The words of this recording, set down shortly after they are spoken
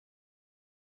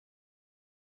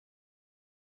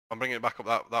I'm bringing it back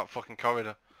up that fucking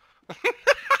corridor.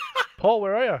 Paul,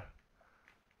 where are you?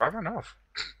 I ran off.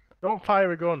 Don't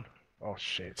fire a gun. Oh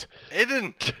shit.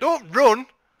 Hidden! Don't run!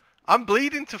 I'm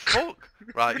bleeding to fuck!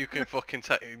 Right, you can fucking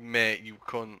take... Mate, you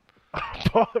cunt.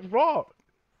 What?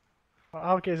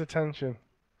 I'll get his attention.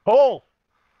 Paul!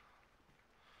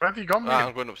 Where have you gone, Right, mate?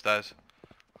 I'm going upstairs.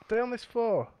 Stay on this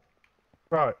floor.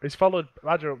 Right, he's followed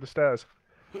Roger up the stairs.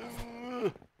 Are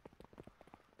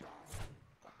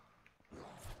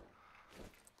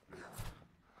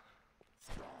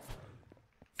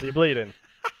you bleeding?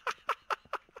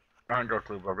 I ain't got a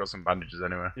clue, but I've got some bandages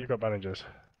anyway. You've got bandages.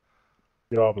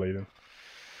 You are bleeding.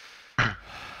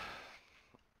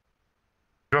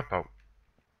 Drop out.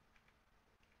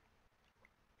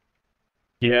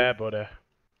 Yeah, buddy.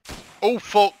 Oh,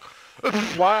 fuck!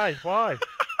 Why? Why?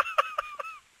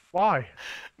 Why?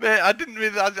 Mate, I didn't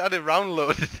realise I had it round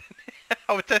loaded.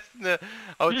 I was testing the...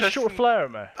 You just shot a flare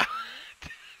at me?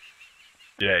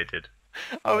 Yeah, he did.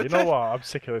 You know what? I'm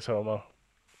sick of this homo.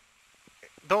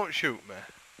 Don't shoot me.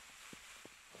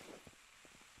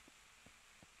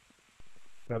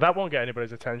 No, that won't get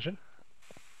anybody's attention.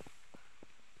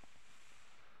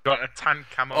 Got a tan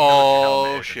camo.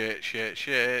 Oh, shit.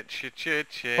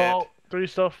 Paul, do your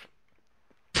stuff.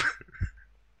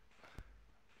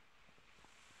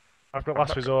 I've got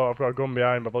last resort, I've got a gun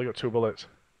behind, but I've only got 2 bullets.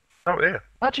 Oh, yeah.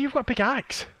 Actually, you've got a big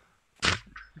axe.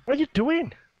 What are you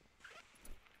doing?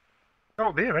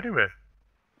 Oh, there, anyway.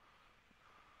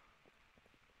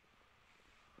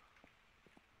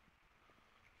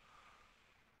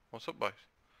 What's up, boys?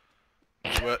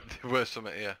 There were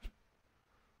something here.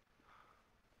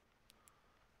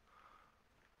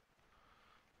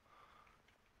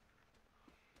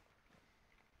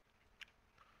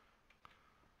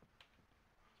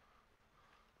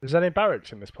 Is there any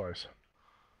barracks in this place?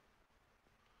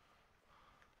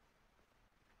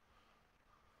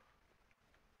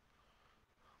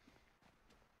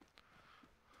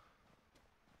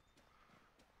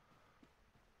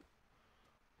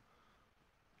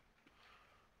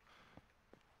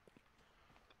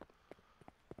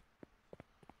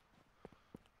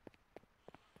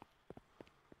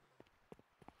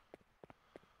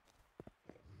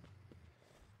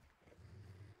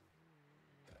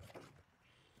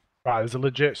 Right, there's a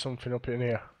legit something up in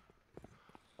here.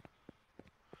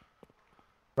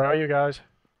 Where are you guys?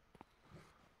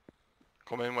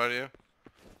 Come in, where are you?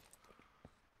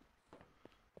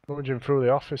 Rummaging through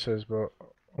the offices, but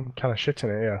I'm kind of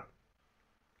shitting it here.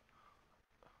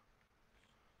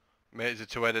 Mate, there's a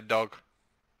 2-headed dog.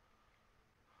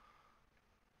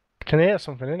 I can hear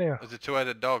something in here. There's a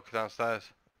 2-headed dog downstairs.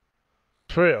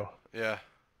 For real? Yeah.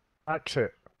 Axe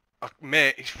it.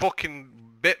 Mate, he's fucking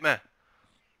bit me.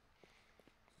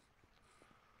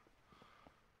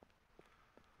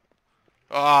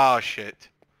 Oh, shit.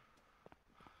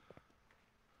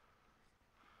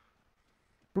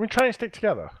 Can we try and stick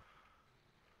together?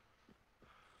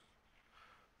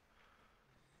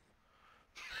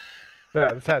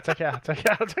 Yeah, take it out, take it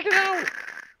out, take it out!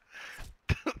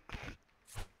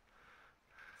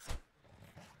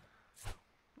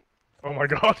 Oh my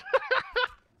god.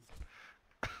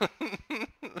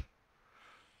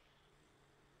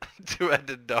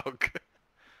 Two-headed dog.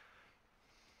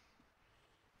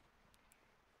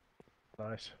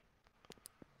 Nice.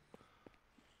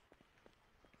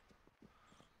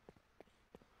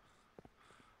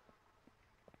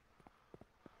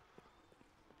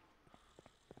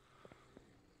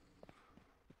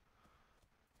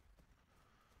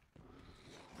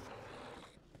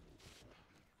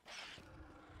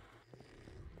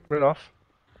 Run off.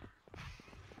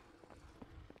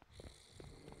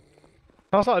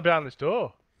 Sounds like they're behind this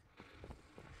door.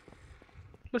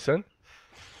 Listen.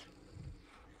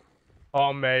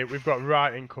 Oh mate, we've got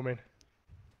right incoming.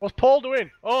 What's Paul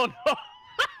doing? Oh no!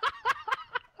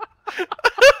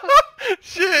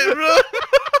 Shit, bro!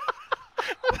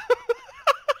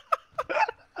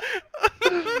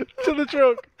 To the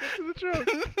truck! To the truck!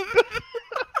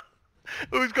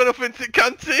 Who's gone off into the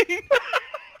canteen?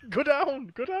 Go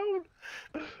down! Go down!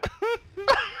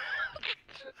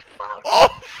 Oh!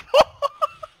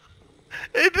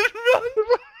 It didn't run!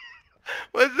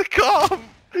 Where's the car?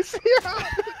 It's here!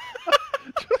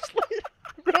 Just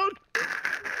like run!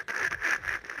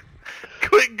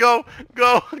 Quick, go!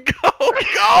 Go! Go!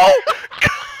 Go!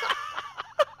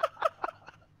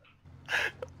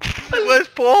 Where's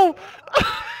Paul?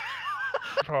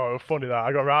 Oh, funny that.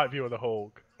 I got right view of the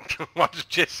Hulk. I'm just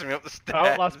chasing me up the stairs.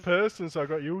 Out last person, so I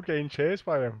got you getting chased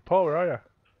by him. Paul, where are you?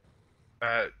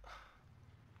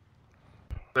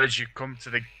 As you come to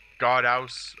the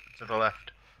guardhouse to the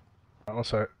left. I'll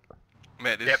say it.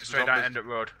 Mate, this Yep, straight down zombies- end of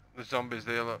road. The zombies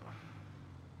there, look.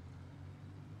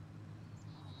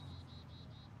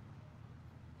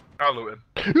 I'll loot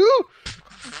him. Ooh!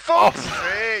 Fuck's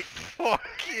sake!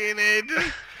 Fucking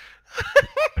Aiden!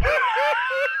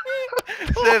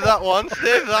 Save that one,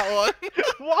 save that one!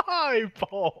 Why,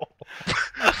 Paul?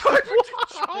 Why would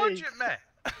you charge at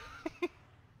me?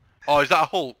 Oh, is that a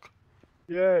Hulk?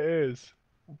 Yeah, it is.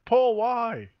 Paul,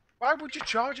 why? Why would you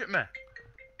charge at me?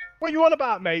 What you on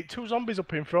about, mate? 2 zombies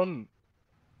up in front.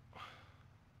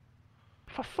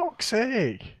 For fuck's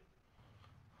sake.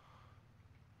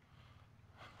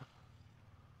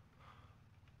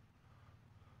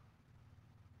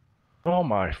 Oh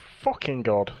my fucking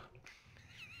god.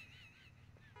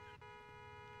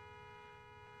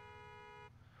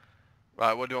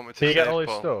 Right, what do you want me to Do you save, get all this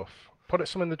Paul? stuff? Put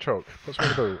some in the truck. Put some in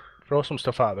the boot. Throw some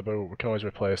stuff out of the boot. We can always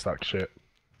replace that shit.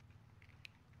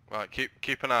 Right,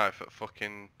 keep an eye for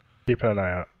fucking... Keep an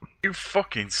eye out. You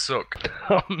fucking suck.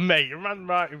 Oh, mate, you ran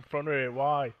right in front of it.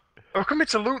 Why? I'm coming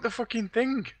to loot the fucking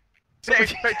thing. Didn't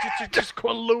expect you to Just go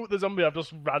and loot the zombie I've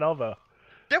just ran over.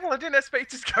 Yeah, well, I didn't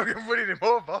expect you to carry on running him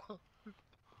over.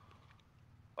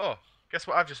 Oh, guess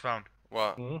what I've just found?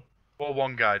 What? Mm. War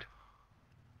 1 guide.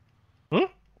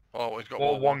 Oh, he's got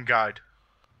War 1 guide.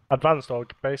 Advanced or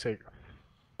basic?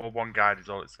 War 1 guide is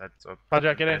all it said. So How'd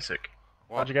you get in? basic.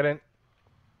 What? How'd you get in?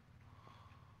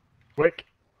 Quick.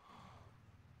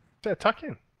 Is it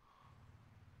attacking?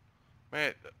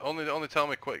 Mate, only tell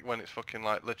me quick when it's fucking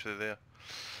like literally there.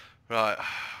 Right.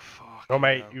 Fuck. No,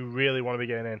 mate, you really want to be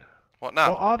getting in. What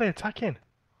now? What are they attacking?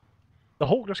 The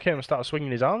Hulk just came and started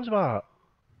swinging his arms about.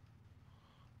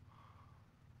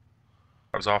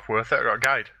 That was half worth it. I got a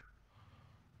guide.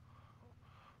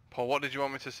 Paul, what did you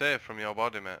want me to save from your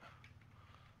body, mate?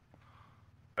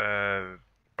 I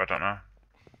don't know.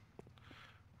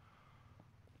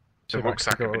 See The if I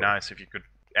rucksack can would be go- nice if you could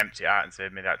empty it out and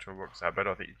save me the actual rucksack, but I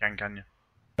don't think you can you?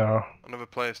 No. Another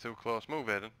player's too close. Move,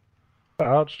 Aiden.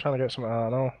 I'm just trying to get something. I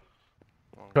don't know.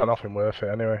 Got nothing worth it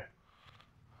anyway.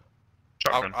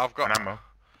 Shotgun I've got and ammo.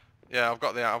 Yeah, I've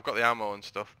got the ammo and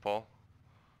stuff, Paul.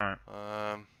 Right.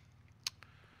 Um.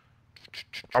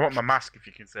 I want my mask if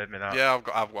you can save me that. Yeah,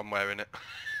 I'm wearing it.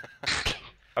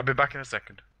 I'll be back in a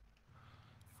second.